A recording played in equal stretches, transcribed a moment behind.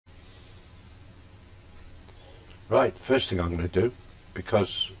Right, first thing I'm going to do,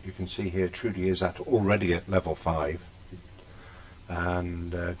 because you can see here Trudy is already at level 5,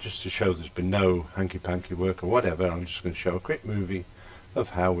 and just to show there's been no hanky-panky work or whatever, I'm just going to show a quick movie of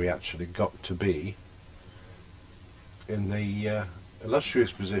how we actually got to be in the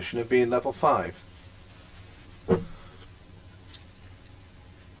illustrious position of being level 5.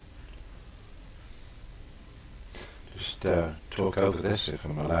 Just talk over this if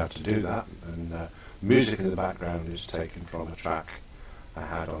I'm allowed to do that, and music in the background is taken from a track I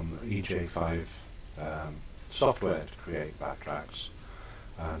had on EJ5 software to create backtracks,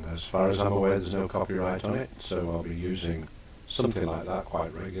 and as far as I'm aware there's no copyright on it, so I'll be using something like that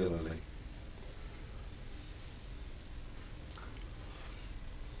quite regularly.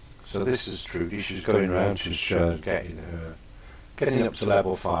 So this is Trudy. She's going around, she's getting up to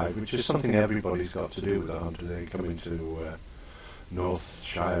level 5, which is something everybody's got to do with a hunter. They come into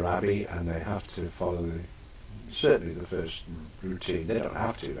Northshire Abbey and they have to follow certainly the first routine. They don't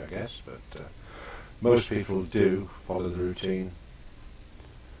have to, I guess, but most people do follow the routine,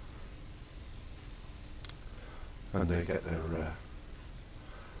 and they get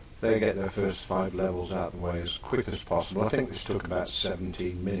their first 5 levels out of the way as quick as possible. I think this took about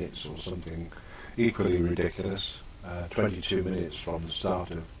 17 minutes or something equally ridiculous. 22 minutes from the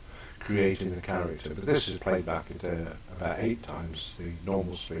start of creating the character, but this is played back at about 8 times the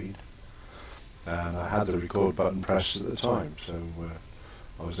normal speed, and I had the record button pressed at the time, so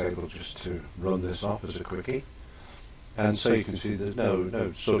I was able just to run this off as a quickie. And so you can see there's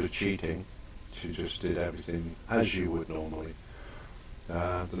no sort of cheating. She just did everything as you would normally.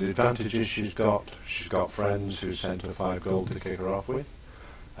 The advantage is she's got friends who sent her 5 gold to kick her off with,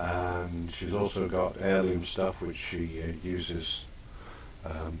 and she's also got heirloom stuff which she uses.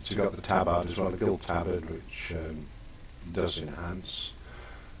 She's got the tabard as well, the guild tabard, which does enhance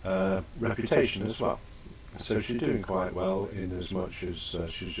reputation as well. So she's doing quite well in as much as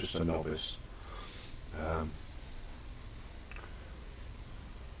she's just a novice.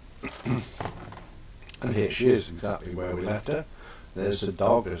 And here she is, exactly where we left her. There's a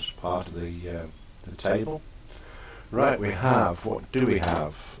dog as part of the table. Right, we have, what do we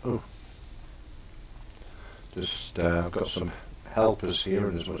have? Oh, just I've got some helpers here,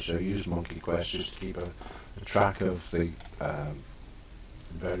 and as much as I use Monkey Quest just to keep a track of the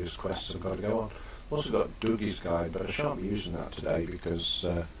various quests I've got to go on. I've also got Doogie's Guide, but I shan't be using that today because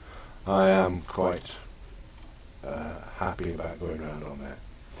I am quite happy about going around on there.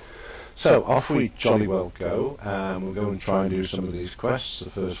 So off we jolly well go, and we'll go and try and do some of these quests, the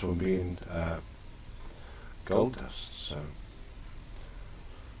first one being gold dust. So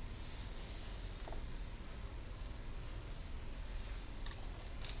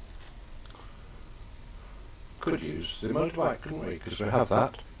could use the motorbike, couldn't we? Because we have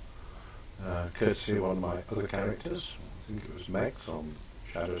that, courtesy of one of my other characters. I think it was Megs on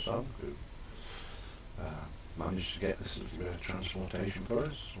Shadow Song who managed to get this little bit of transportation for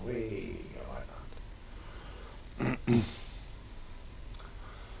us. We like that.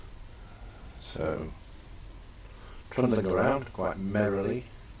 So trundling around quite merrily,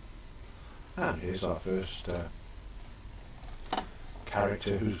 and here's our first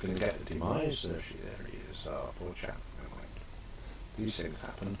character who's going to get the demise. There he is, our poor chap. These things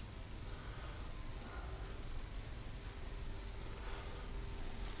happen.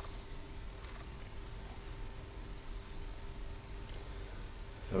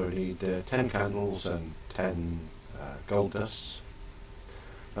 So we need 10 candles and 10 gold dusts.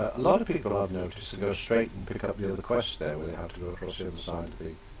 A lot of people I've noticed to go straight and pick up the other quest there, where they have to go across the other side of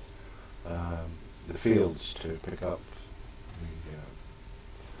the fields to pick up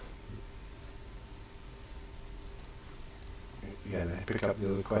they pick up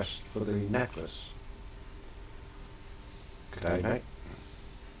the other quest for the necklace. Good day, mate.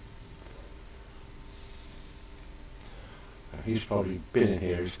 He's probably been in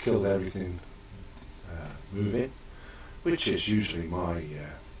here, he's killed everything moving, which is usually my,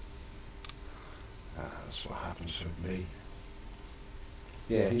 that's what happens with me.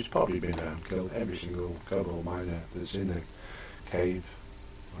 Yeah, he's probably been around, killed every single kobold miner that's in the cave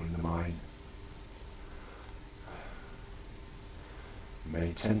or in the mine.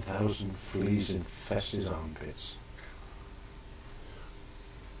 Made 10,000 fleas infest his armpits.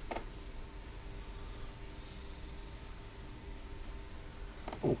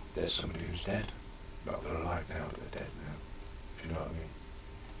 Oh, there's somebody who's dead. Well, they're alive now, but they're dead now, if you know what I mean.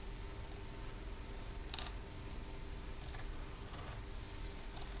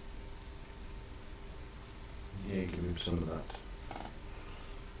 Yeah, give him some of that.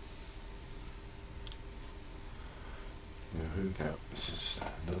 Here we go. This is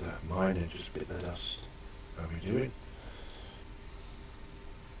another miner just bit the dust. are we doing?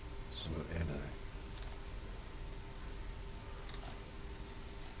 Some of M.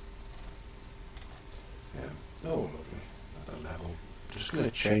 Yeah. Oh, lovely. Another level. Just going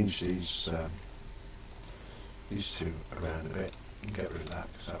to change these two around a bit and get rid of that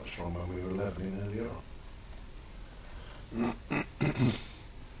because that was from when we were leveling earlier on.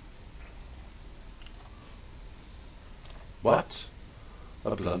 What?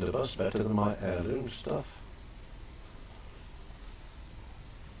 A blunderbuss better than my heirloom stuff?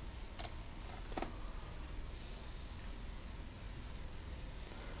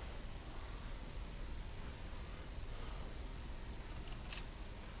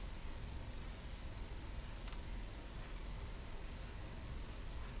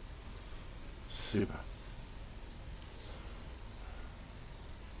 Super.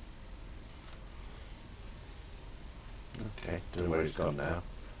 Okay, don't know where he's gone now.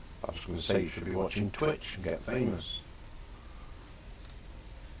 I was going to say you should be watching Twitch and get famous.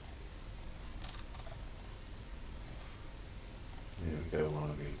 There we go, one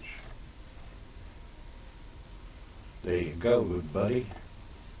of each. There you go, good buddy.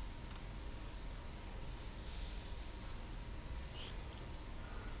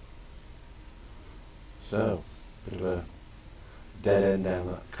 So, bit of a dead end down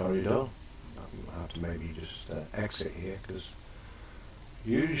that corridor. I'll have to maybe just exit here because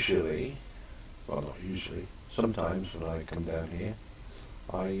usually, well not usually, sometimes when I come down here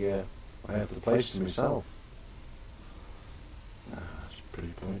I have the place to myself. That's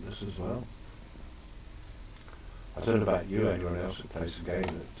pretty pointless as well. I don't know about you, anyone else who plays the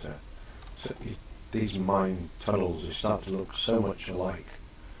game, that these mine tunnels, they start to look so much alike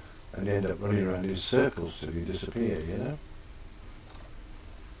and you end up running around in circles till you disappear, you know?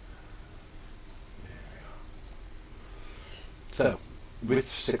 So, with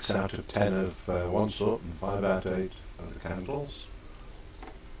 6 out of 10 of one sort and 5 out of 8 of the candles.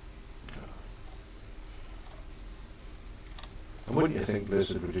 And wouldn't you think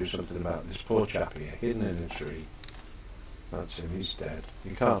Blizzard would do something about this poor chap here, hidden in a tree? That's him, he's dead.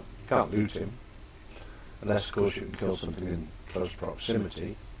 You can't loot him, unless of course you can kill something in close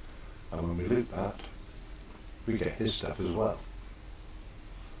proximity, and when we loot that, we get his stuff as well.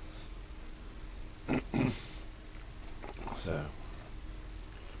 So,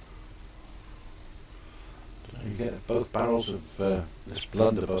 you get both barrels of this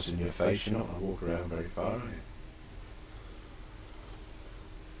blunderbuss in your face, you're not going to walk around very far, are you?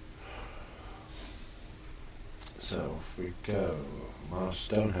 So off we go. Mars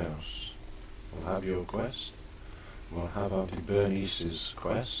Stonehouse. We'll have your quest. We'll have Auntie Bernice's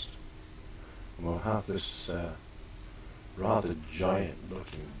quest. And we'll have this rather giant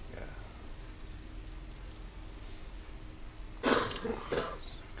looking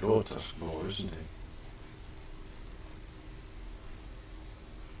Gortusk Boar, isn't he?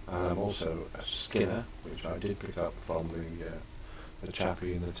 And I'm also a skinner, which I did pick up from the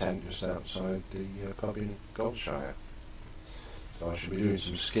chappie in the tent just outside the pub in Goldshire. So I should be doing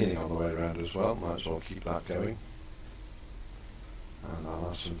some skinning on the way around as well, might as well keep that going. And I'll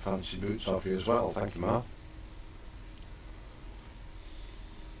have some fancy boots off you as well, thank you Mark.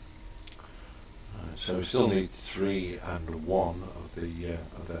 So we still need 3 and 1 of the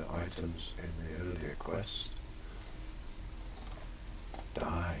other items in the earlier quest.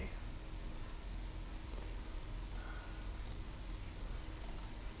 Die.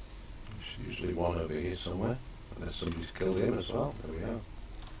 There's usually one over here somewhere, unless somebody's killed him as well. There we are.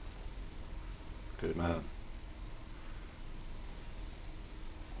 Good man.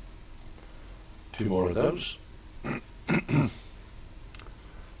 2 more of those.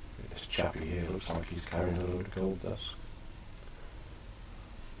 This chappie here looks like he's carrying a load of gold dust.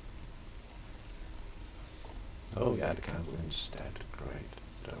 Oh, you had a candle instead. Great.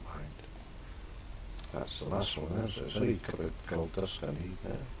 Don't mind. That's the last one there, so it's only a couple of gold dust I need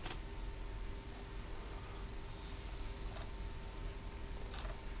there.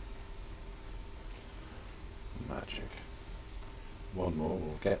 Magic. One more,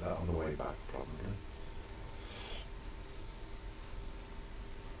 we'll get that on the way back probably.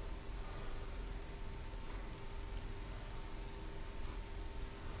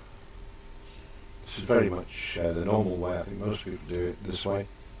 This is very much the normal way. I think most people do it this way.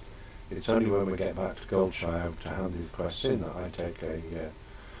 It's only when we get back to Goldshire to hand these quests in that I take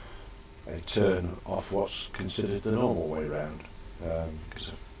a turn off what's considered the normal way round.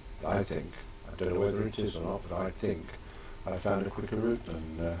 Because I think, I don't know whether it is or not, but I think I found a quicker route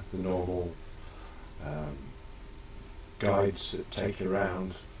than the normal guides that take you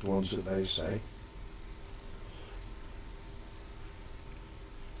around, the ones that they say.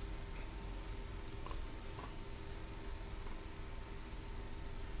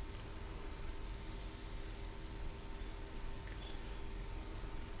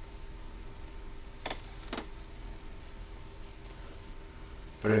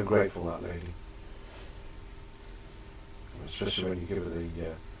 Very ungrateful, that lady. Especially when you give her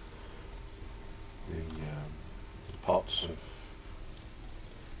the pots of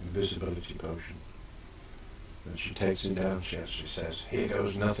invisibility potion. And she takes it down, she actually says, "Here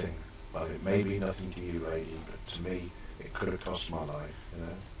goes nothing." Well, it may be nothing to you, lady, but to me, it could have cost my life, you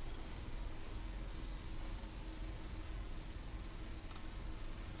know.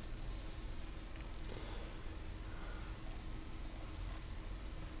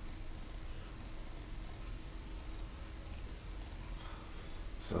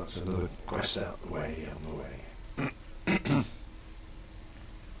 So that's another quest out the way, on the way.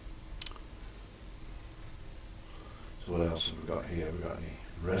 So what else have we got here? We've got any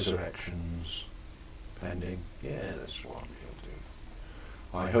resurrections pending? Yeah, there's one we'll do.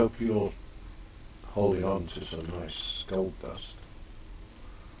 I hope you're holding on to some nice gold dust.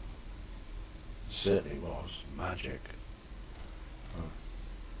 It certainly was magic. Oh.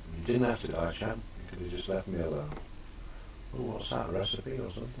 You didn't have to die, champ. You could have just left me alone. Oh, what's that, a recipe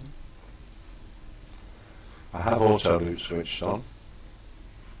or something? I have auto loot switched on.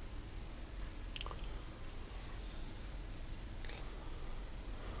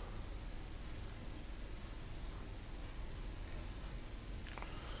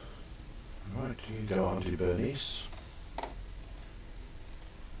 Right, you go on to Bernice.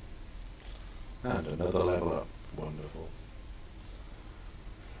 And another level up. Wonderful.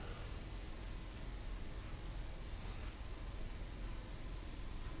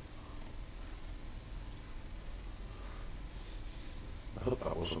 I hope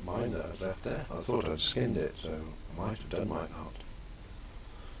that wasn't mine that I left there. I thought I'd skinned it, so I might have done, might not.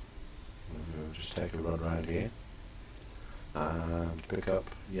 We'll just take a run around here and pick up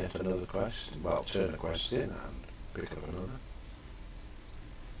yet another quest. Well, turn a quest in and pick up another.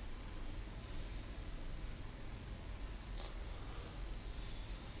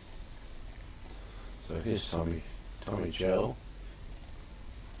 So here's Tommy Joe.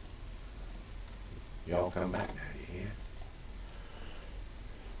 Y'all come back now, you hear?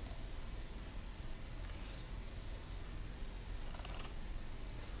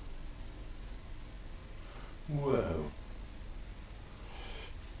 Whoa.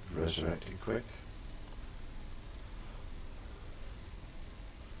 Resurrected quick.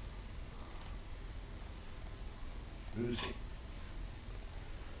 Lucy.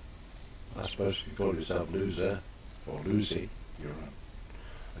 I suppose if you call yourself loser or Lucy, you're on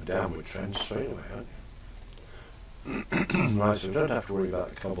a downward trend straight away, aren't you? Right, so we don't have to worry about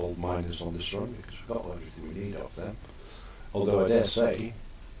the kobold miners on this run because we've got everything we need off them. Although I dare say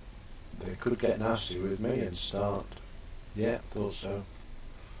they could get nasty with me and start. Yeah, thought so.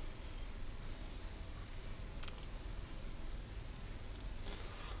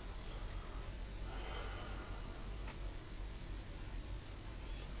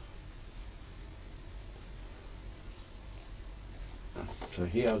 So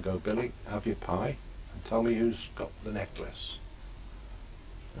here I'll go, Billy, have your pie and tell me who's got the necklace.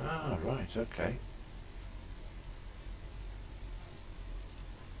 Ah, right, okay.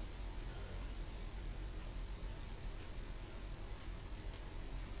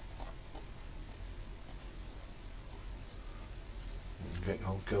 Getting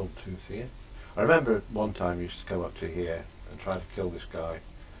old gold tooth here. I remember one time I used to come up to here and try to kill this guy,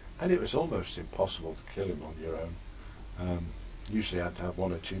 and it was almost impossible to kill him on your own. Usually I had to have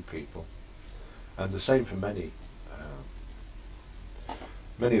one or two people, and the same for many.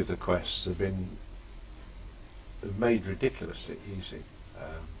 Many of the quests have made ridiculously easy.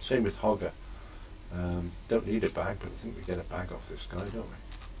 Same with Hogger. Don't need a bag, but I think we get a bag off this guy, don't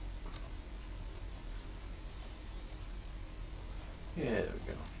we? Yeah, there we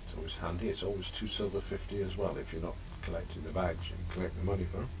go. It's always handy. It's always 2 silver 50 as well. If you're not collecting the bags, you can collect the money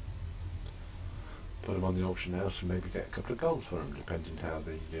for them. Put them on the auction house and maybe get a couple of gold for them, depending how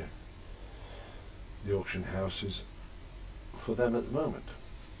the auction house is for them at the moment.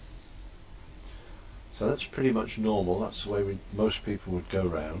 So that's pretty much normal. That's the way most people would go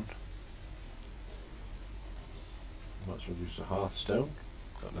round. Might as well use the hearthstone.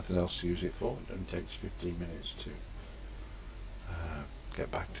 Got nothing else to use it for. It only takes 15 minutes to get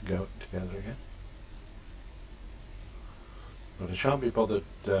back together again. But I shan't be bothered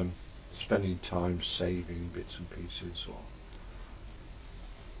spending time saving bits and pieces.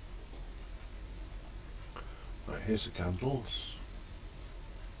 Right, here's the candles.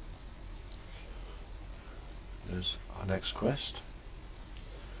 There's our next quest.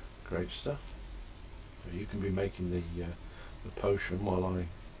 Great stuff. So you can be making the potion while I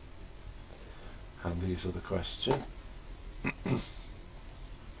hand these other quests in.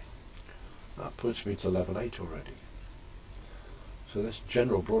 That puts me to level 8 already. So this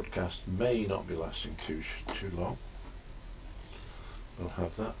general broadcast may not be lasting too long. I'll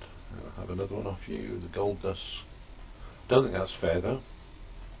have that. I'll have another one off you, the gold dust. Don't think that's fair though.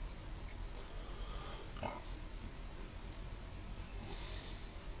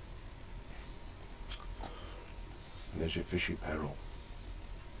 And there's your fishy peril.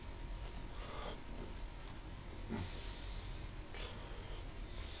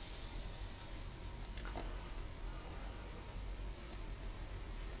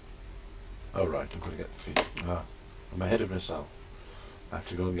 Oh right, I've got to get the feet. I'm ahead of myself. I have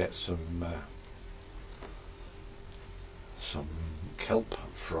to go and get some kelp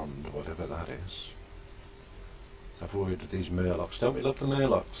frond, whatever that is. Avoid these murlocs. Don't we love the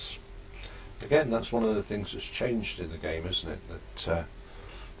murlocs? Again, that's one of the things that's changed in the game, isn't it? That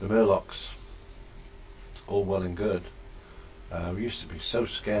the murlocs, all well and good. We used to be so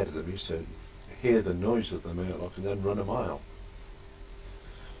scared of them. We used to hear the noise of the murloc and then run a mile.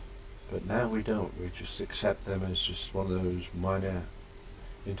 But now we don't. We just accept them as just one of those minor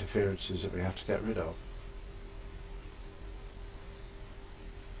interferences that we have to get rid of.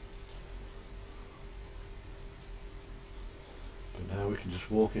 But now we can just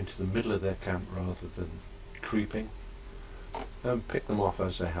walk into the middle of their camp rather than creeping and pick them off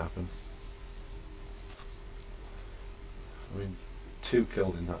as they happen. I mean, 2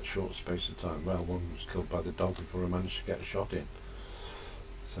 killed in that short space of time. Well, 1 was killed by the dog before I managed to get a shot in.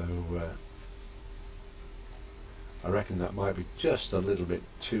 So I reckon that might be just a little bit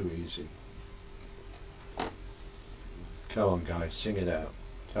too easy. Come on guys, sing it out.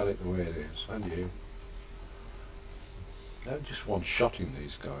 Tell it the way it is. And you. Don't just one-shotting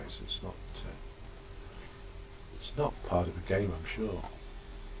these guys. It's not part of the game, I'm sure.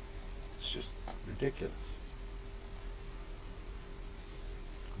 It's just ridiculous.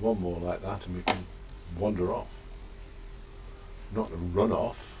 1 more like that and we can wander off. Not to run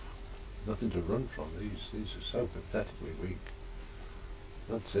off. Nothing to run from. These are so pathetically weak.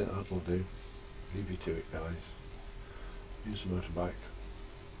 That's it, that'll do. Leave you to it guys. Use the motorbike.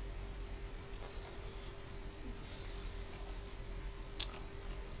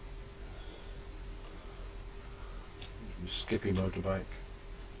 Skippy motorbike.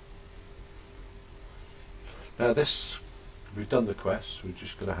 Now this, we've done the quest, we're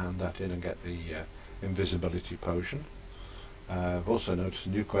just going to hand that in and get the invisibility potion. I've also noticed a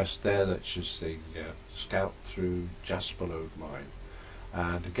new quest there, that's just the scout through Jasperlode mine,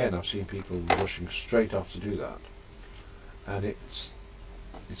 and again I've seen people rushing straight off to do that, and it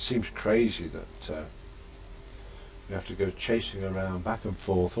seems crazy that you have to go chasing around back and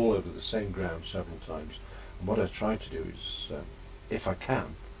forth all over the same ground several times. And what I try to do is, if I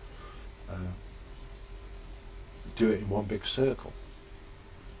can, do it in one big circle.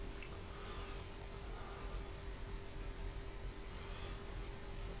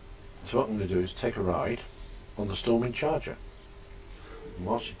 So what I'm going to do is take a ride on the Storming Charger. And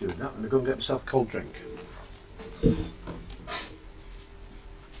whilst you're doing that, I'm going to go and get myself a cold drink.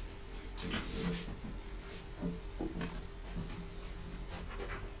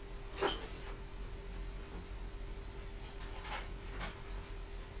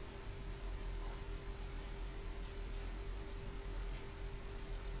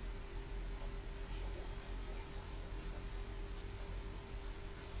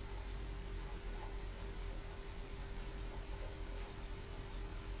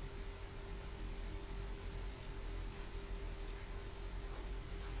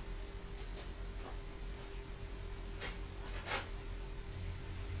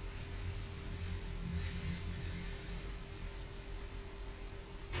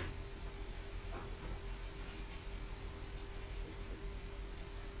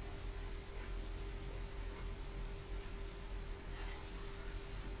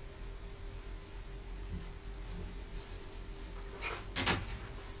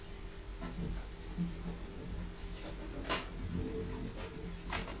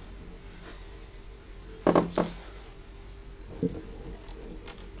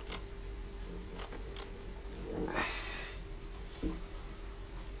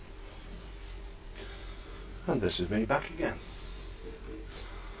 And this is me back again.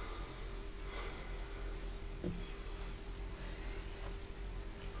 And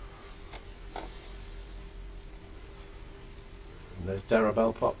there's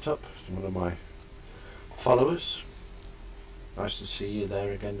Darabelle popped up, one of my followers. Nice to see you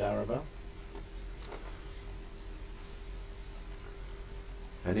there again, Darabelle.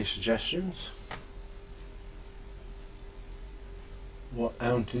 Any suggestions? What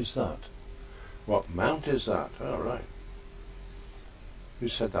mount is that? What mount is that? Oh, right. Who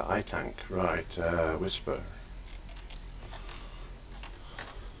said that? I tank. Right, Whisper.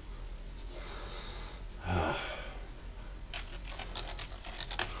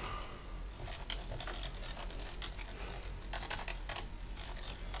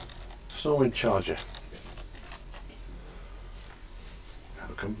 Stormwind Charger. How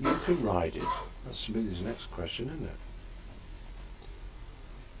come you can ride it? That's Smithy's next question, isn't it?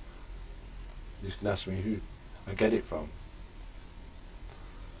 He's going to ask me who I get it from.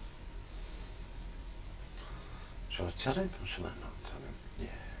 Shall I tell him or shall I not tell him? Yeah.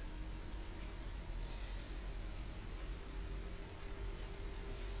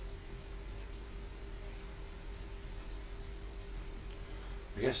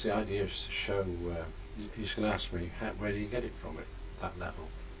 I guess the idea is to show, he's going to ask me, where do you get it from at that level?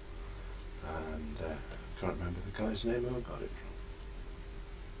 And I can't remember the guy's name who I got it from.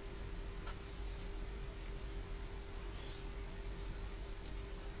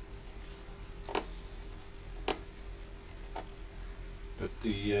 But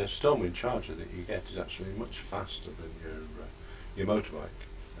the Stormwind Charger that you get is actually much faster than your motorbike.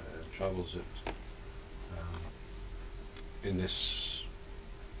 Travels at in this,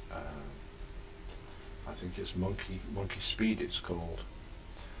 I think it's monkey speed it's called.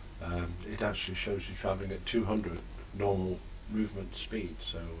 It actually shows you travelling at 200 normal movement speed,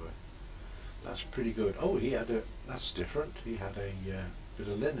 so that's pretty good. Oh, that's different. He had a bit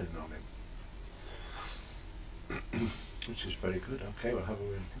of linen on him. Which is very good. Okay, we'll have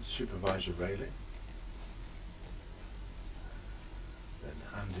a supervisor railing. Then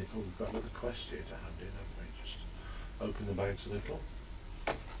hand it. Oh, we've got another quest here to hand in, haven't we? Just open the bags a little.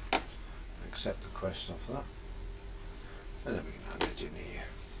 Accept the quest off that. And then we can hand it in here.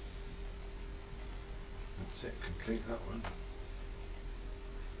 That's it. Complete that one.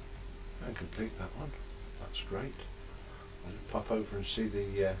 And complete that one. That's great. I'll pop over and see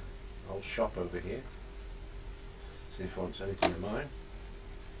the old shop over here. See if he wants anything of mine,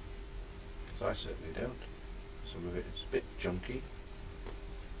 because I certainly don't. Some of it is a bit junky.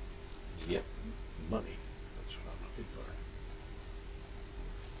 Yep, money, that's what I'm looking for.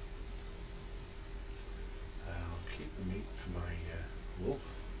 I'll keep the meat for my wolf.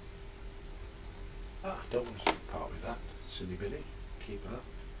 Don't want to part with that, silly Billy. Keep that.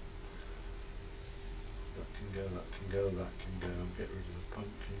 That can go, that can go, that can go. Get rid of the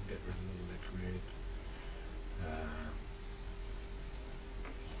pumpkin, get rid of the liquid.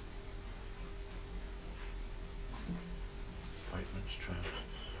 Fighterman's trousers.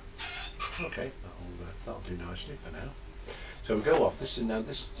 Okay, that'll do nicely for now. So we go off. This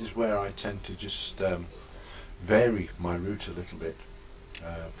is where I tend to just vary my route a little bit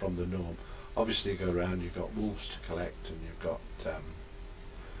from the norm. Obviously, you go around. You've got wolves to collect, and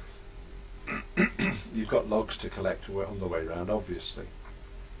you've got logs to collect on the way around. Obviously.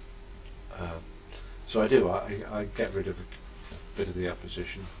 So I get rid of a bit of the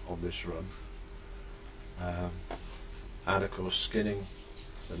opposition on this run, and of course skinning,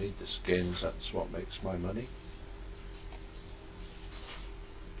 so I need the skins, that's what makes my money.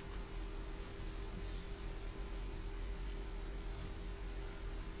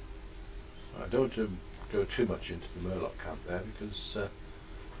 I don't want to go too much into the Murloc camp there, because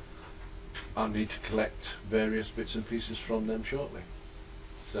I'll need to collect various bits and pieces from them shortly.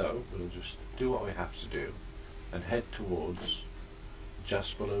 So we'll just do what we have to do and head towards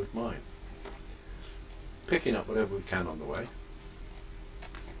Jasperlode Mine, picking up whatever we can on the way.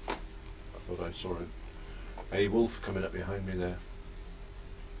 I thought I saw a wolf coming up behind me there.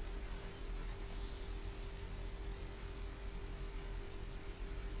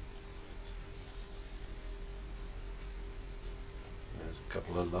 There's a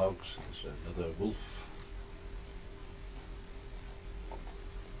couple of logs, there's another wolf.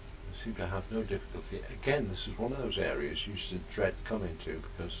 Seem to have no difficulty. Again, this is one of those areas you used to dread coming to,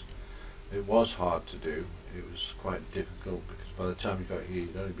 because it was hard to do. It was quite difficult, because by the time you got here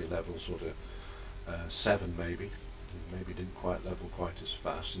you'd only be level sort of 7 maybe. Maybe didn't quite level quite as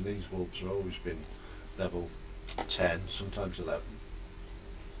fast, and these wolves have always been level 10, sometimes 11.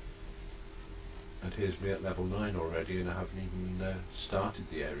 And here's me at level 9 already, and I haven't even started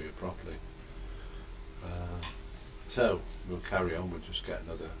the area properly. So we'll carry on. We'll just get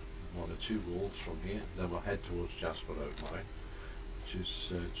another 1 or 2 wolves from here, then we'll head towards Jasperlode Mine, which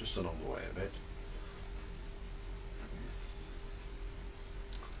is just along the way a bit.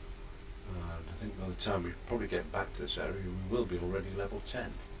 And I think by the time we probably get back to this area, we will be already level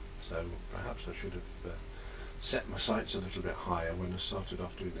 10. So perhaps I should have set my sights a little bit higher when I started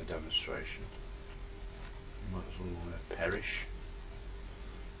off doing the demonstration. Might as well perish.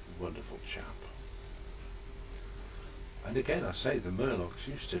 Wonderful chap. And again, I say, the Murlocs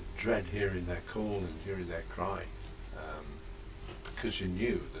used to dread hearing their call and hearing their cry, because you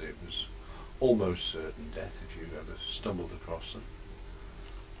knew that it was almost certain death if you ever stumbled across them.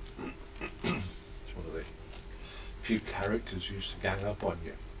 It's one of the few characters who used to gang up on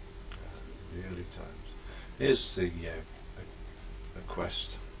you. the early times. Here's the a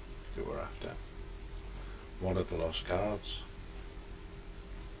quest that we're after. One of the lost guards.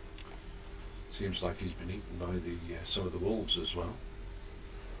 Seems like he's been eaten by the some of the wolves as well.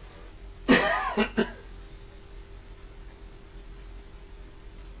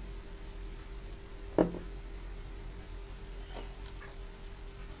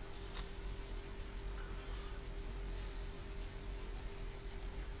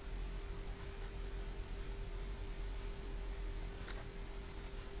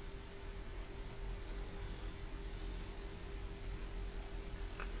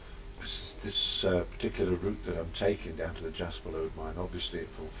 This particular route that I'm taking down to the Jasper Lode mine, obviously it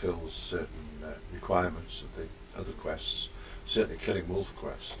fulfills certain requirements of the other quests, certainly Killing Wolf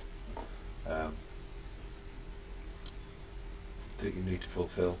quest, that you need to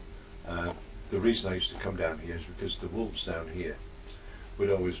fulfill. The reason I used to come down here is because the wolves down here would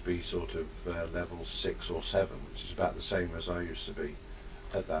always be sort of level 6 or 7, which is about the same as I used to be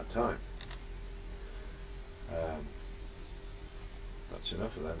at that time. That's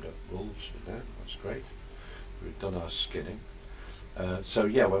enough of them wolves for now. That's great. We've done our skinning. So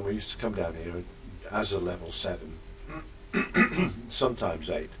yeah, when we used to come down here as a level 7, sometimes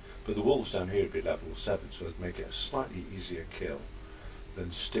 8, but the wolves down here would be level 7, so it'd make it a slightly easier kill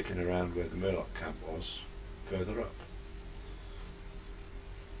than sticking around where the Murloc camp was further up.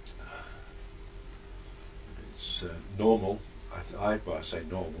 It's normal. I say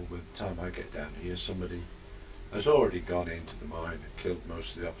normal. By the time I get down here, somebody has already gone into the mine and killed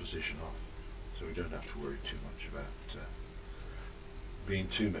most of the opposition off, so we don't have to worry too much about being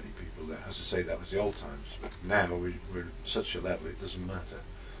too many people there. As I say, that was the old times, but now we're at such a level it doesn't matter,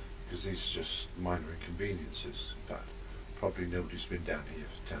 because these are just minor inconveniences. In fact, probably nobody's been down here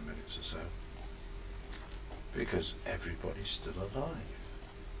for 10 minutes or so, because everybody's still alive.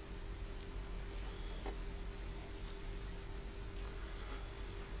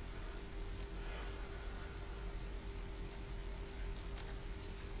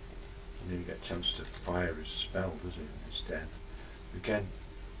 You get a chance to fire his spell, does he, when he's dead. Again,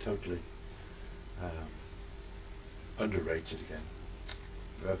 totally underrated again.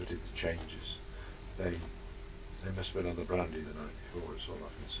 Whoever did the changes, they must have been on the brandy the night before, is all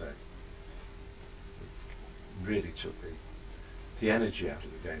I can say. It really took the energy out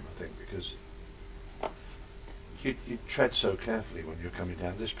of the game, I think, because you tread so carefully when you're coming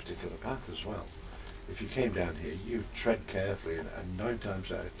down this particular path as well. If you came down here, you tread carefully, and 9 times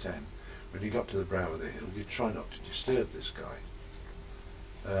out of 10, when you got to the brow of the hill, you try not to disturb this guy.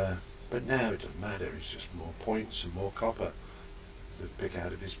 But now it doesn't matter, it's just more points and more copper to pick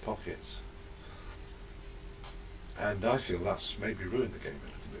out of his pockets. And I feel that's maybe ruined the game a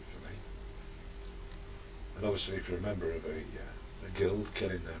little bit for me. And obviously if you're a member of a guild,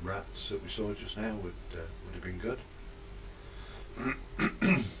 killing them rats that we saw just now would have been good.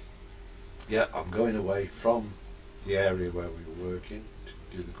 Yeah, I'm going away from the area where we were working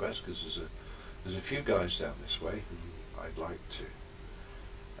to do the quest, because there's a few guys down this way who I'd like to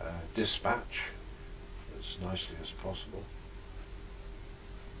dispatch as nicely as possible.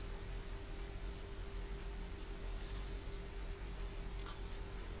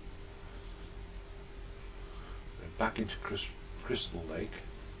 Back into Crystal Lake,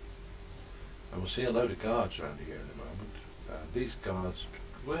 and we'll see a load of guards around here in a moment. These guards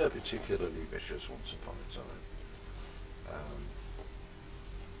were particularly vicious once upon a time.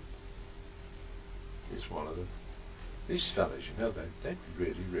 Here's one of them. These fellas, you know, they'd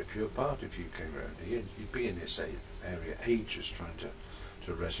really rip you apart if you came around here. You'd be in this area ages trying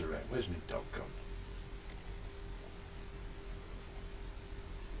to resurrect. Where's my dog gone?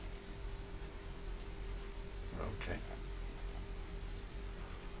 Okay.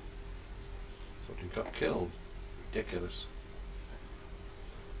 Thought he got killed. Ridiculous.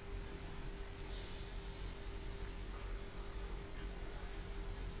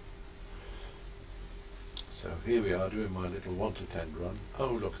 So here we are doing my little 1 to 10 run. Oh,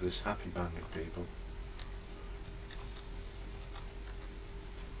 look at this happy band of people.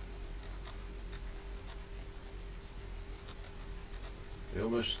 They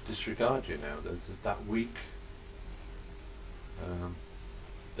almost disregard you now. They're that weak.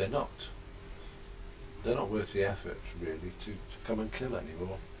 They're not worth the effort, really, to come and kill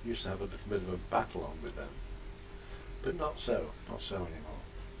anymore. Used to have a little bit of a battle on with them, but not so anymore.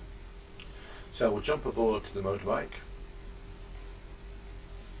 So we'll jump aboard to the motorbike.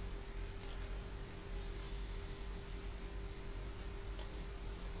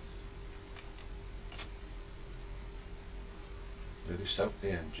 Really soak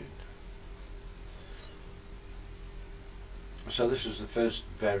the engine. So this was the first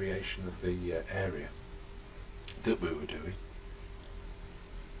variation of the area that we were doing.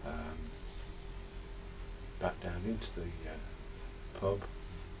 Back down into the pub.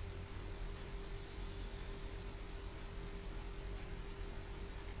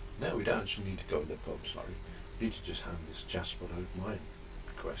 No, we don't actually need to go to the pub, sorry. We need to just hand this Jasper out mine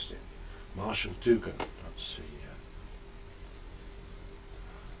quest in. Marshal Dugan, let's see.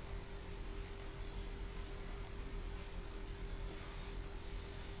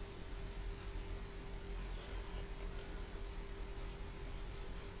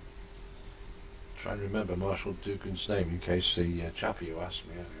 Try and remember Marshal Dugan's name in case the chappie who asked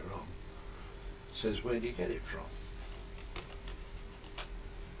me earlier on says, where do you get it from?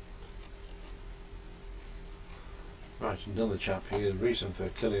 Right, another chap here. The reason for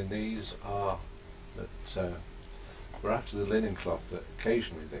killing these are that we're after the linen cloth that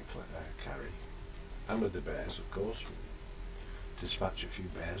occasionally they carry, and with the bears, of course. We dispatch a few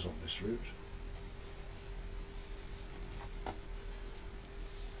bears on this route.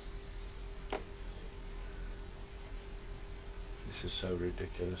 This is so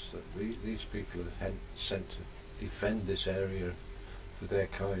ridiculous that these people are sent to defend this area for their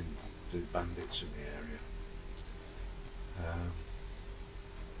kind, the bandits in the area.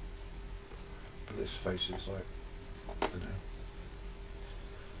 But this face is like, I don't know,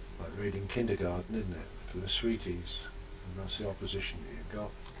 like reading kindergarten, isn't it? For the sweeties, and that's the opposition that you've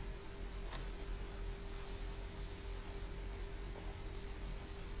got.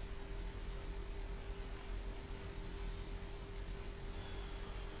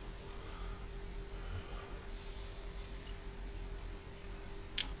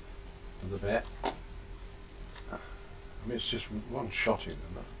 Another bear. I mean, it's just one shot in,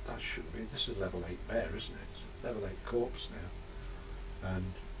 and that should be. This is a level 8 bear, isn't it? It's a level 8 corpse now.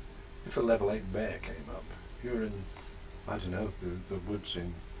 And if a level 8 bear came up, you're in, I don't know, the woods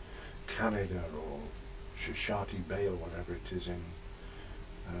in Canada or Shoshati Bay or whatever it is in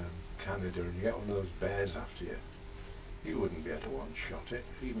Canada, and you get one of those bears after you, you wouldn't be able to one-shot it.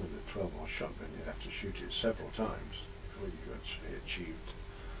 Even with a 12-0 shotgun, you'd have to shoot it several times before you actually achieved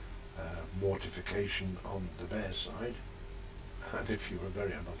mortification on the bear side. And if you were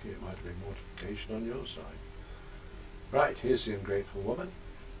very unlucky, it might have been mortification on your side. Right, here's the ungrateful woman.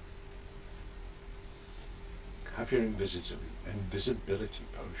 Have your invisibility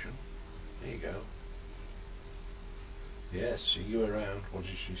potion. There you go. Yes, see you around. What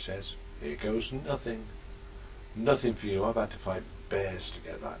did she says? Here goes nothing. Nothing for you. I've had to fight bears to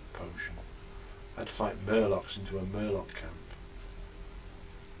get that potion. I had to fight murlocs into a murloc camp.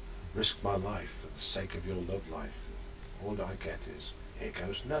 Risk my life for the sake of your love life. All I get is, here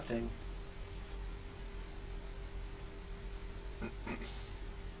goes nothing.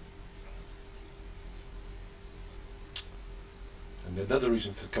 And another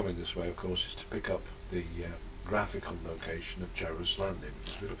reason for coming this way, of course, is to pick up the graphical location of Jarrah's Landing.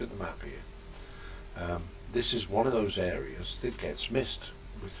 If we look at the map here, this is one of those areas that gets missed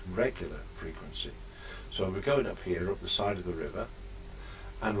with regular frequency. So we're going up here, up the side of the river,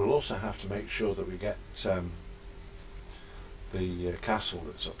 and we'll also have to make sure that we get the castle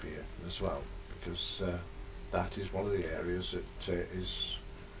that's up here as well, because that is one of the areas that is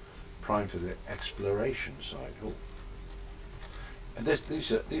prime for the exploration side. Oh. And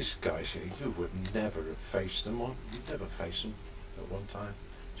these guys here, you would never have faced them on. You'd never face them at one time.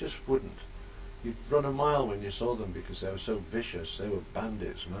 Just wouldn't. You'd run a mile when you saw them because they were so vicious. They were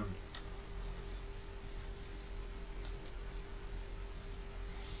bandits, man.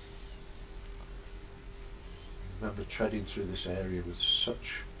 I remember treading through this area with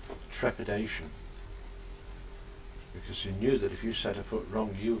such trepidation, because you knew that if you set a foot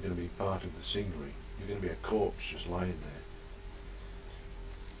wrong, you were going to be part of the scenery. You're going to be a corpse just lying there.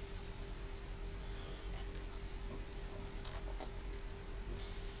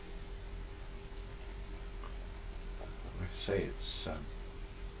 Like I say, it's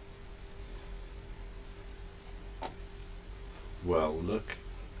well, look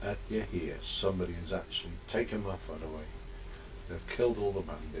at you here. Somebody has actually taken my fun away. They've killed all the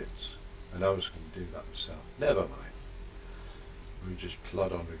bandits, and I was going to do that myself. Never mind. We just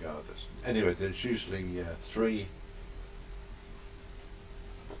plod on regardless. Anyway, there's usually three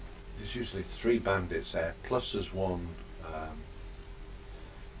bandits there, plus there's one a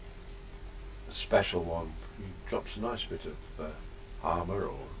special one who drops a nice bit of armour,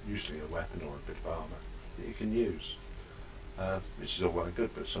 or usually a weapon or a bit of armour that you can use. Which is all well and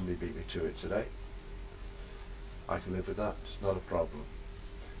good, but somebody beat me to it today. I can live with that, it's not a problem.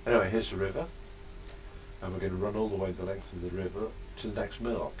 Anyway, here's the river, and we're going to run all the way the length of the river to the next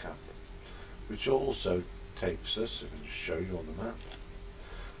murloc camp, which also takes us, if I can just show you on the map,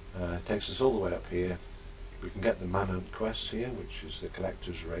 takes us all the way up here. We can get the Manhunt quest here, which is the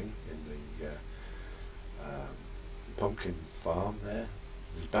collector's ring in the pumpkin farm there.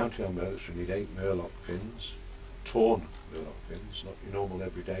 There's bounty on murlocs. We need 8 murloc fins, torn murloc fins, not your normal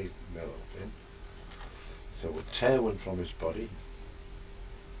everyday murloc fin. So we'll tear one from his body.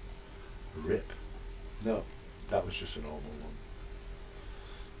 Rip. No, that was just a normal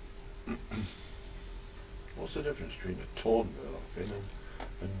one. What's the difference between a torn murloc fin and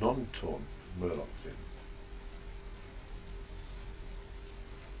a non-torn murloc fin?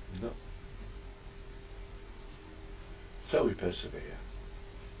 No. So we persevere.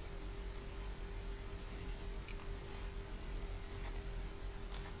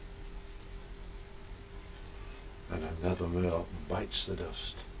 And another murloc bites the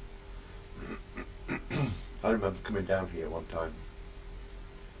dust. I remember coming down here one time.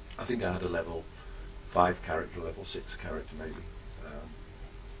 I think I had a level 5 character, level 6 character maybe.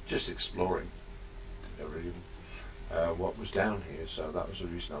 Just exploring. Didn't know really what was down here, so that was the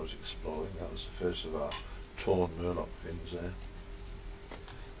reason I was exploring. That was the first of our torn murloc fins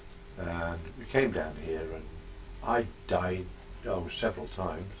there. And we came down here and I died several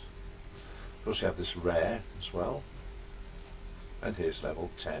times. Of course we have this rare as well. And here's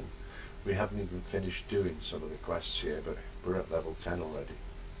level 10. We haven't even finished doing some of the quests here, but we're at level 10 already.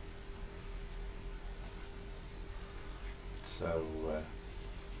 So,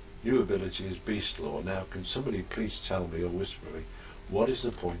 new ability is Beast Law. Now, can somebody please tell me or whisper me, what is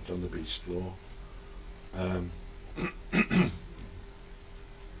the point on the Beast Law?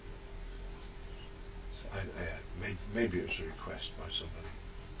 Maybe it's a request by somebody.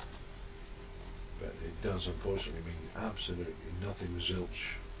 But it does unfortunately mean absolutely nothing,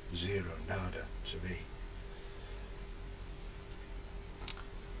 zilch, zero, nada to me.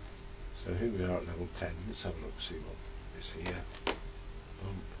 So here we are at level 10. Let's have a look, see what is here.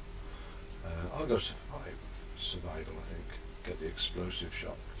 Boom. I'll go survival, I think. Get the explosive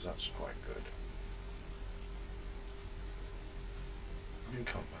shot, because that's quite good. I'm in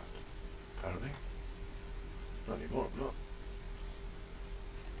combat, apparently. Not anymore, I'm not.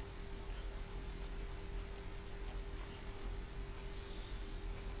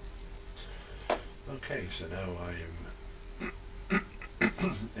 Okay, so now I am,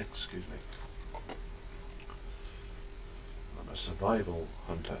 excuse me, I'm a survival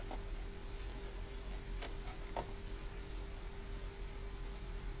hunter.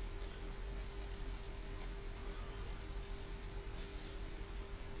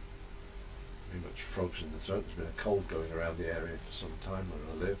 Pretty much frogs in the throat. There's been a cold going around the area for some time where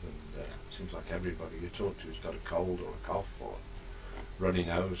I live, and it seems like everybody you talk to has got a cold or a cough or runny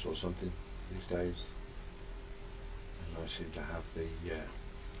nose or something these days. And I seem to have the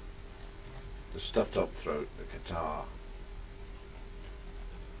stuffed up throat, the catarrh.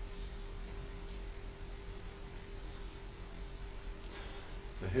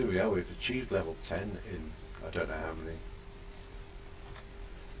 So here we are, we've achieved level 10 in I don't know how many.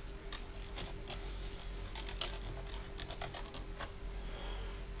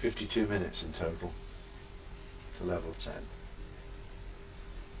 $52 minutes in total to level 10.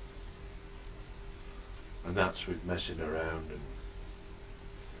 And that's with messing around and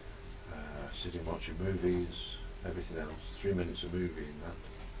sitting watching movies, everything else. 3 minutes of movie in that.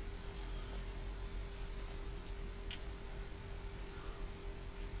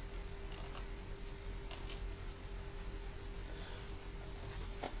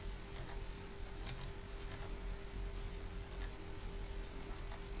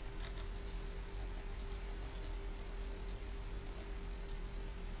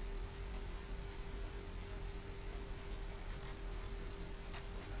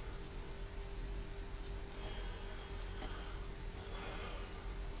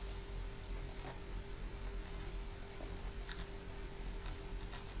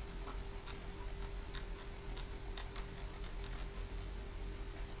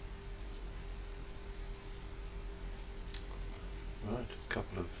 Right, a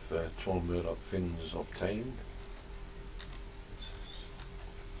couple of torn murloc fins obtained.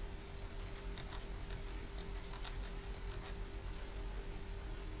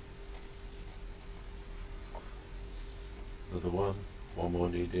 Another one more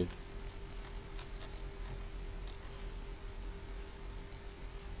needed.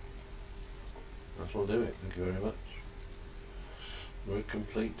 That'll do it, thank you very much. Work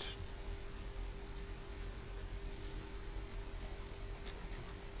complete.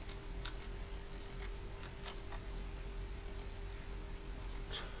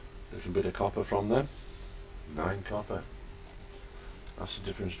 Little bit of copper from them. 9 copper. That's the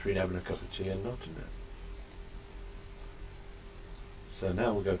difference between having a cup of tea and not, isn't it? So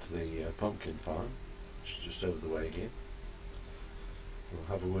now we'll go to the pumpkin farm, which is just over the way here. We'll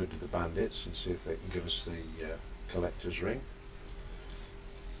have a word with the bandits and see if they can give us the collector's ring.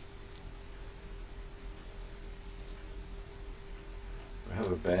 We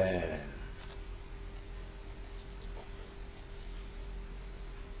have a bear.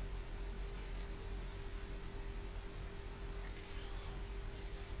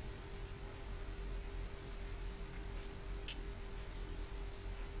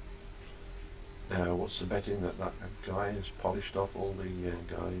 Now, what's the betting that that guy has polished off all the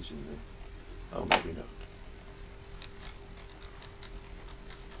guys in the... Oh, maybe not.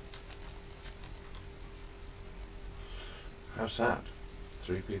 How sad.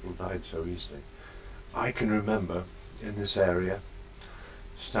 3 people died so easily. I can remember in this area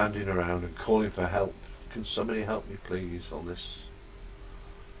standing around and calling for help. Can somebody help me please on this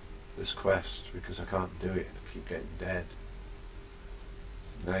quest, because I can't do it. I keep getting dead.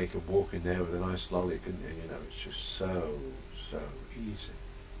 Now you can walk in there with a nice lolly, couldn't you? You know, it's just so easy.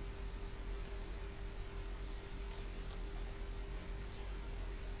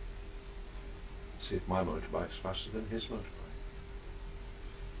 See if my motorbike's faster than his motorbike.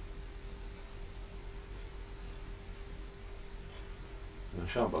 And I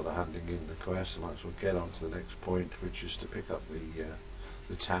shan't bother handing in the quest. I might as well get on to the next point, which is to pick up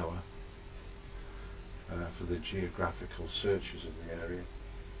the tower for the geographical searches in the area.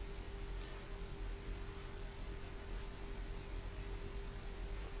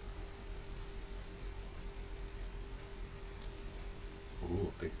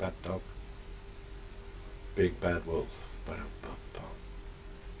 Ooh, big bad dog. Big bad wolf. Ba-dum-bum-bum.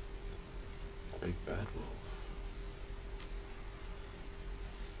 Big bad wolf.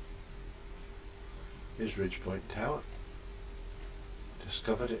 Here's Ridgepoint Tower.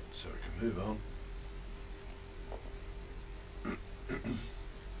 Discovered it, so we can move on.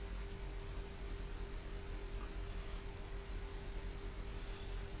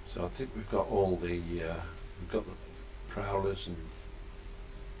 So I think we've got all the we've got the prowlers and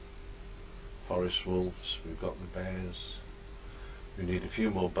forest wolves, we've got the bears. We need a few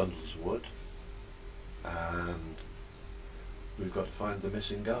more bundles of wood, and we've got to find the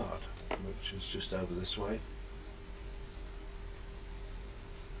missing guard, which is just over this way.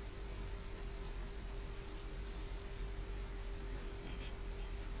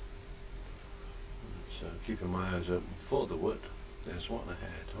 So keeping my eyes open for the wood. There's one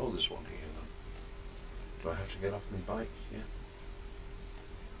ahead. Oh, there's one here. Do I have to get off my bike? Yeah.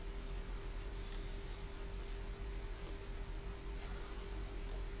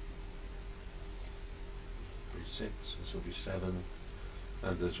 Be 6, this will be 7,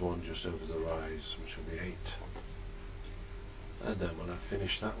 and there's one just over the rise, which will be 8. And then when I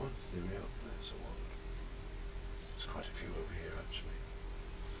finish that one, there we go, there's a 1. There's quite a few over here actually.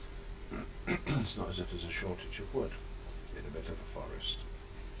 It's not as if there's a shortage of wood in a bit of a forest.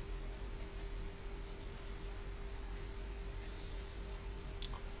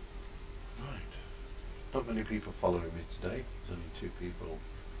 Right. Not many people following me today. There's only 2 people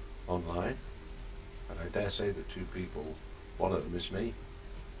online. And I dare say the 2 people, one of them is me.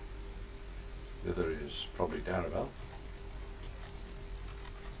 The other is probably Darabelle.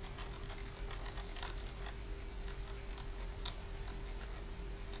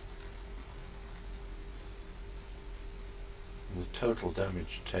 And the total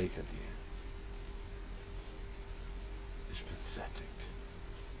damage taken here is pathetic.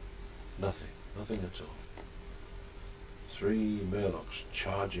 Nothing at all. 3 Murlocs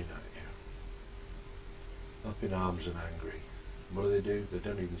charging at you, up in arms and angry. What do? They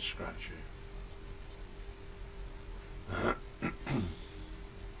don't even scratch you.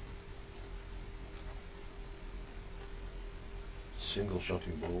 Single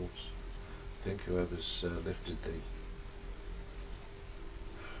shotting wolves. I think whoever's lifted the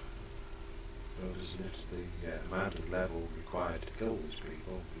amount of level required to kill these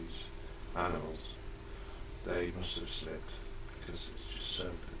people, these animals, they must have slipped, because it's just so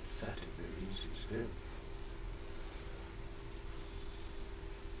pathetically easy to do.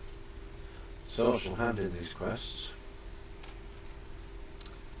 So I shall hand in these quests.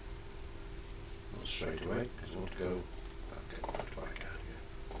 Not straight away, because I want to go get the motorbike out here.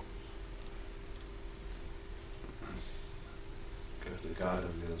 Go to the guard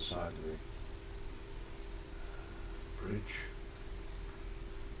on the other side of the bridge.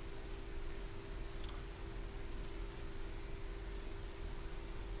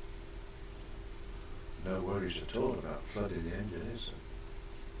 No worries at all about flooding the engine, is there?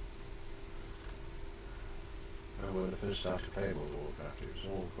 When I first started playing World of Warcraft, it was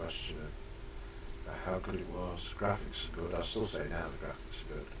all a question of how good it was. Graphics are good. I still say now the graphics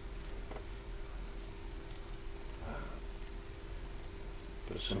are good.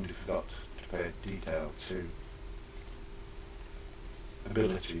 But somebody forgot to pay detail to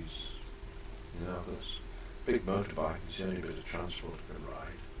abilities. You know, this big motorbike is the only bit of transport I can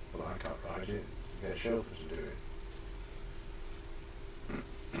ride. Well, I can't ride it. You get a chauffeur to do it.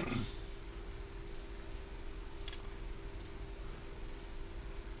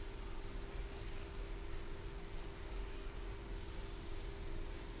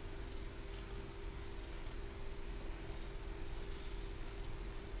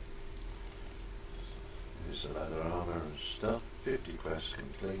 Here's the leather armour and stuff. 50 quests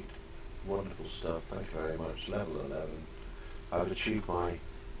complete. Wonderful stuff. Thank you very much. Level 11. I've achieved my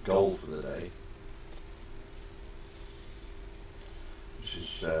goal for the day, which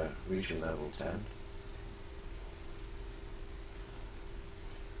is reaching level 10.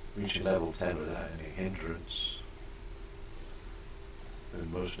 Reaching level 10 without any hindrance. The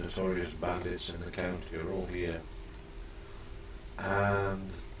most notorious bandits in the county are all here,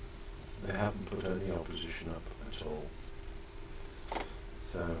 and they haven't put any opposition up at all.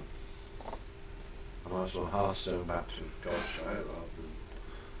 So I might as well Hearthstone back to Godshire rather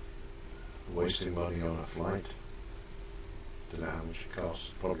than wasting money on a flight. Don't know how much it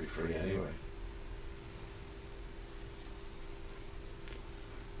costs. Probably free anyway.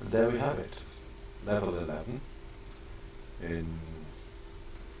 And there we have it. Level 11 in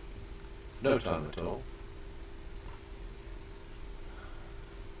no time at all.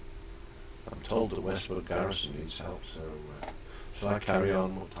 I'm told that Westwood Garrison needs help, so shall I carry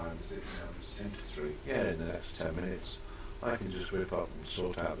on? What time is it now? It's 10 to 3. Yeah, in the next 10 minutes I can just whip up and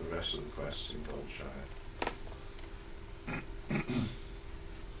sort out the rest of the quests in Goldshire.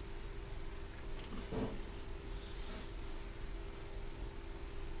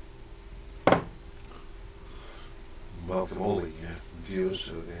 Welcome all the viewers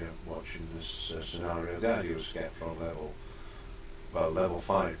who are there watching this scenario. The idea was to get from level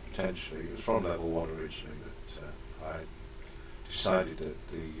 5 potentially. It was from level 1 originally, but I decided that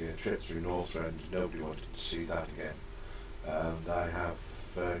the trip through Northrend, nobody wanted to see that again. And I have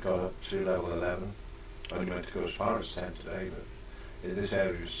got up to level 11. I only meant to go as far as 10 today, but in this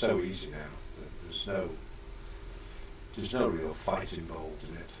area is so easy now that there's no real fight involved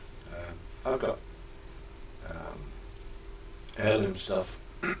in it. I've got heirloom stuff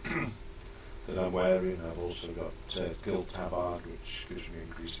that I'm wearing. I've also got Guild Tabard, which gives me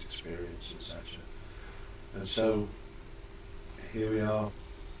increased experience, etc. And so here we are,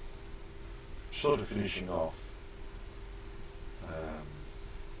 sort of finishing off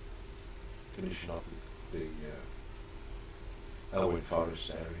the Elwyn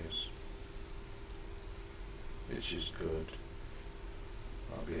Forest areas, which is good.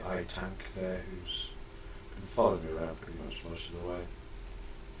 I'll be I Tank there, who's been following me around pretty much most of the way.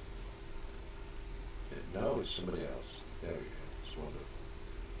 No, it's somebody else. There we go. It's wonderful.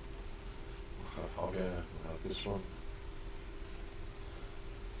 We'll have Hogger. We'll have this one.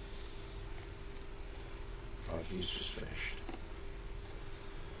 Right, he's just finished.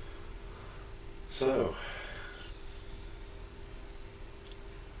 So,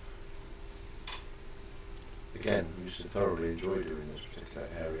 again, we used to thoroughly enjoy doing this particular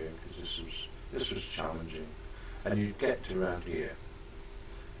area because this was challenging, and you'd get to around here,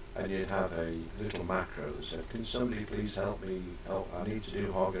 and you'd have a little macro that said, "Can somebody please help me? I need to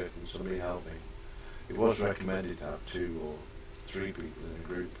do Hogger. Can somebody help me?" It was recommended to have 2 or 3 people in a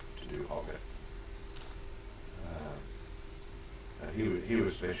group to do Hogger. He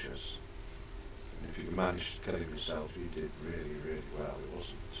was vicious, and if you could manage to kill him yourself, you did really, really well.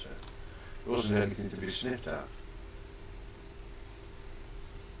 It wasn't anything to be sniffed at.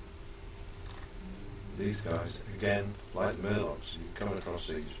 These guys, again, like the Murlocs, you come across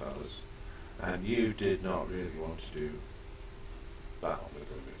these fellas, and you did not really want to do battle with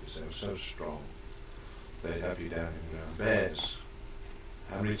them because they were so strong. They'd have you down in the ground. Bears.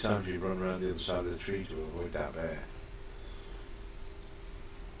 How many times do you run around the other side of the tree to avoid that bear?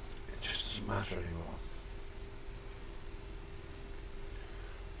 It just doesn't matter anymore.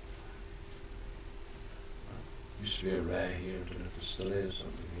 Used to be a rare here, I don't know if it still is.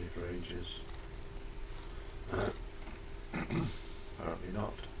 I've been here for ages. Apparently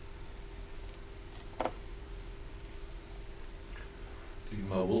not. Even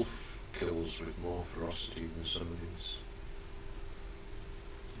my wolf kills with more ferocity than some of these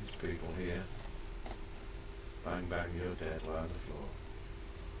people here. Bang bang, you're dead, lie on the floor.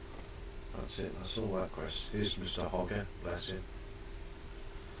 That's it, that's all that quest. Here's Mr. Hogger, bless him.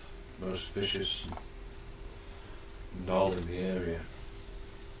 Most vicious knoll in the area.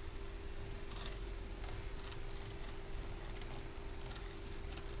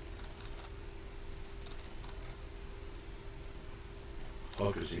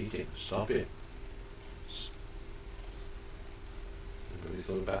 Bugger's eating. Stop it. Anybody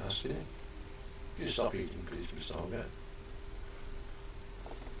thought about asking him? Can you stop eating, please, Mr. Hogger?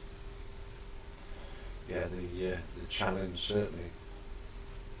 Yeah, the challenge certainly.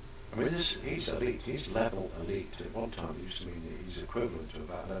 I mean, he's elite. He's level elite. At one time, it used to mean that he's equivalent to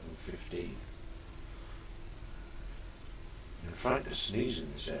about level 15. You're frightened to sneeze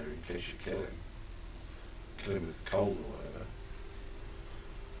in this area in case you kill him. Kill him with cold or whatever.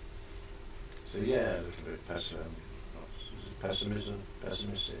 So yeah, a little bit pessimistic,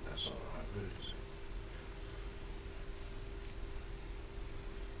 that's not the right word, is it?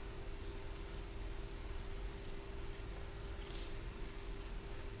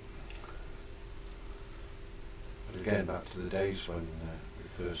 But again, back to the days when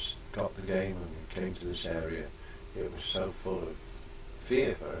we first got the game and we came to this area, it was so full of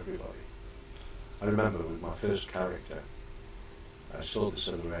fear for everybody. I remember with my first character, I saw this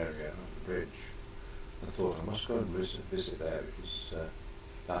other area on the bridge and thought I must go and visit there because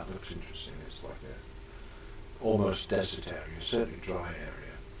that looks interesting. It's like a almost desert area, certainly dry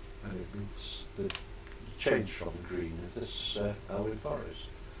area, and it looks the change from green of this Elwyn Forest.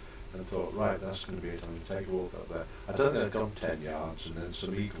 And thought, right, that's going to be it. I'm going to take a walk up there. I don't think I'd gone 10 yards, and then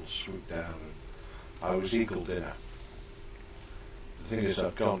some eagles swooped down, and I was eagle dinner. The thing is,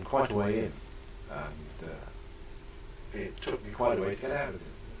 I'd gone quite a way in, and it took me quite a way to get out of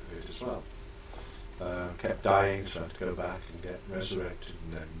it as well. Kept dying, so I had to go back and get resurrected,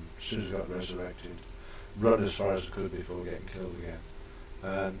 and then as soon as I got resurrected, run as far as I could before getting killed again.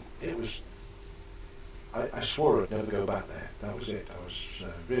 And it was, I swore I'd never go back there. That was it. I was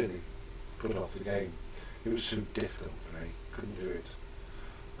really put off the game. It was too difficult for me. Couldn't do it.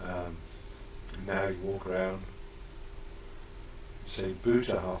 Now you walk around, say boo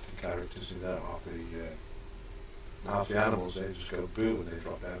to half the characters, you know, half the animals. They just go boo and they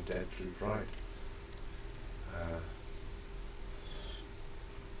drop down dead through fright.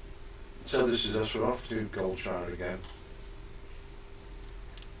 So this is us. We're off to Goldshire again.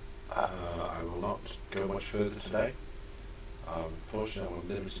 I will not go much further today. Unfortunately, I'm on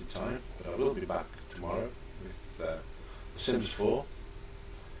limited time, but I will be back tomorrow with The Sims 4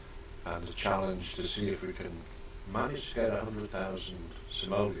 and a challenge to see if we can manage to get 100,000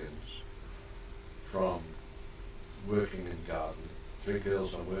 simoleons from working in garden. 3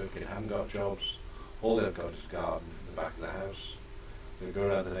 girls are working, haven't got jobs. All they've got is a garden in the back of the house. They go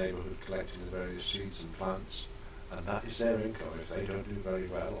around the neighbourhood collecting the various seeds and plants, and that is their income. If they don't do very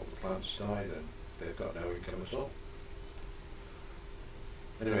well or the plants die, then they've got no income at all.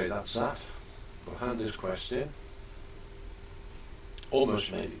 Anyway, that's that. We'll hand this quest in.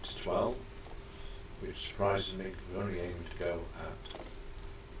 Almost made it to 12, which surprises me because we're only aiming to go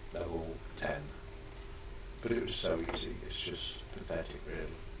at level 10. But it was so easy, it's just pathetic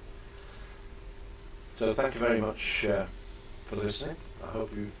really. So thank you very much for listening. I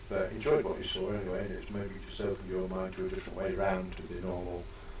hope you've enjoyed what you saw anyway, and it's maybe just opened your mind to a different way round to the normal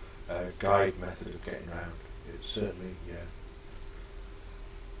guide method of getting around. It's certainly,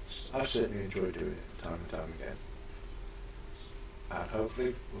 I've certainly enjoyed doing it time and time again. And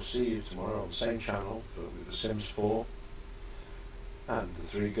hopefully we'll see you tomorrow on the same channel, but with The Sims 4 and the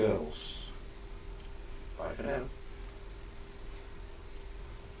 3 girls. Bye for now.